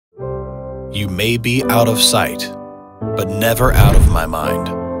You may be out of sight, but never out of my mind.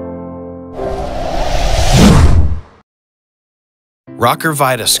 Rocker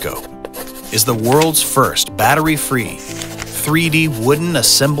Vitascope is the world's first battery-free, 3D wooden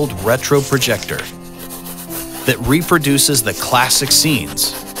assembled retro projector that reproduces the classic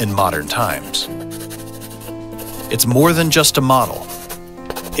scenes in modern times. It's more than just a model.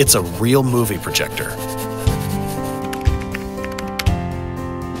 It's a real movie projector.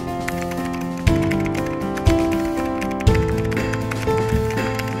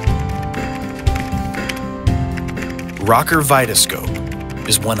 Rocker Vitascope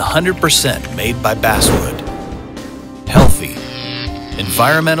is 100% made by basswood, healthy,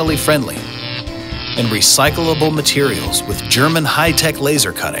 environmentally friendly, and recyclable materials with German high-tech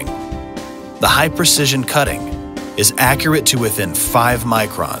laser cutting. The high-precision cutting is accurate to within 5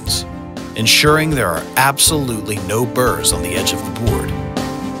 microns, ensuring there are absolutely no burrs on the edge of the board.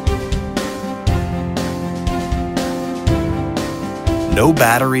 No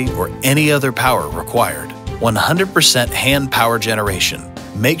battery or any other power required. 100% hand power generation.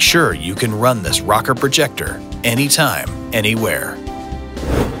 Make sure you can run this rocker projector anytime, anywhere.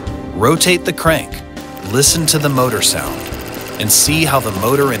 Rotate the crank, listen to the motor sound, and see how the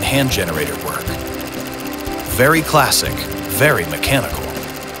motor and hand generator work. Very classic, very mechanical.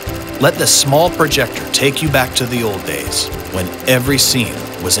 Let this small projector take you back to the old days when every scene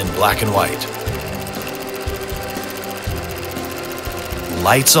was in black and white.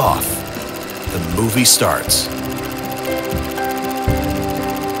 Lights off. The movie starts.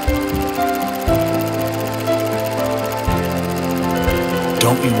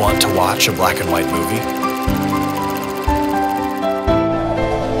 Don't you want to watch a black and white movie?